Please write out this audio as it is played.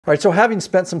All right, so having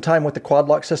spent some time with the quad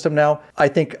lock system now, I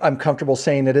think I'm comfortable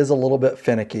saying it is a little bit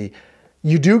finicky.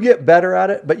 You do get better at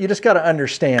it, but you just got to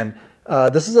understand,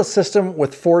 this is a system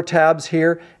with 4 tabs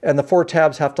here, and the 4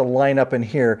 tabs have to line up in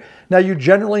here. Now, you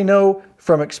generally know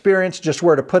from experience just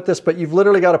where to put this, but you've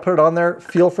literally got to put it on there,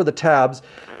 feel for the tabs,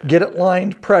 get it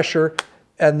lined, pressure,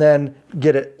 and then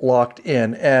get it locked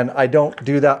in. And I don't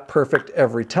do that perfect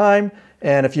every time.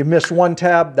 And if you miss one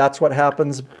tab, that's what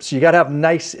happens. So you gotta have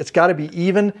nice, it's gotta be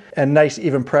even and nice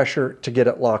even pressure to get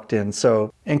it locked in.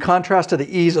 So in contrast to the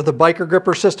ease of the biker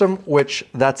gripper system, which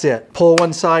that's it. Pull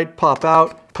one side, pop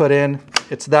out, put in.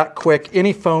 It's that quick,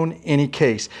 any phone, any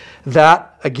case.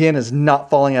 That again is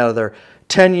not falling out of there.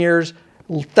 10 years,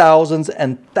 thousands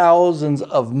and thousands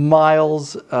of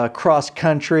miles cross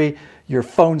country, your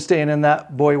phone staying in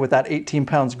that boy with that 18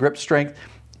 pounds grip strength.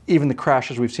 Even the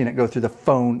crashes we've seen it go through, the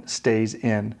phone stays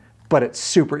in, but it's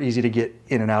super easy to get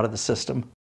in and out of the system.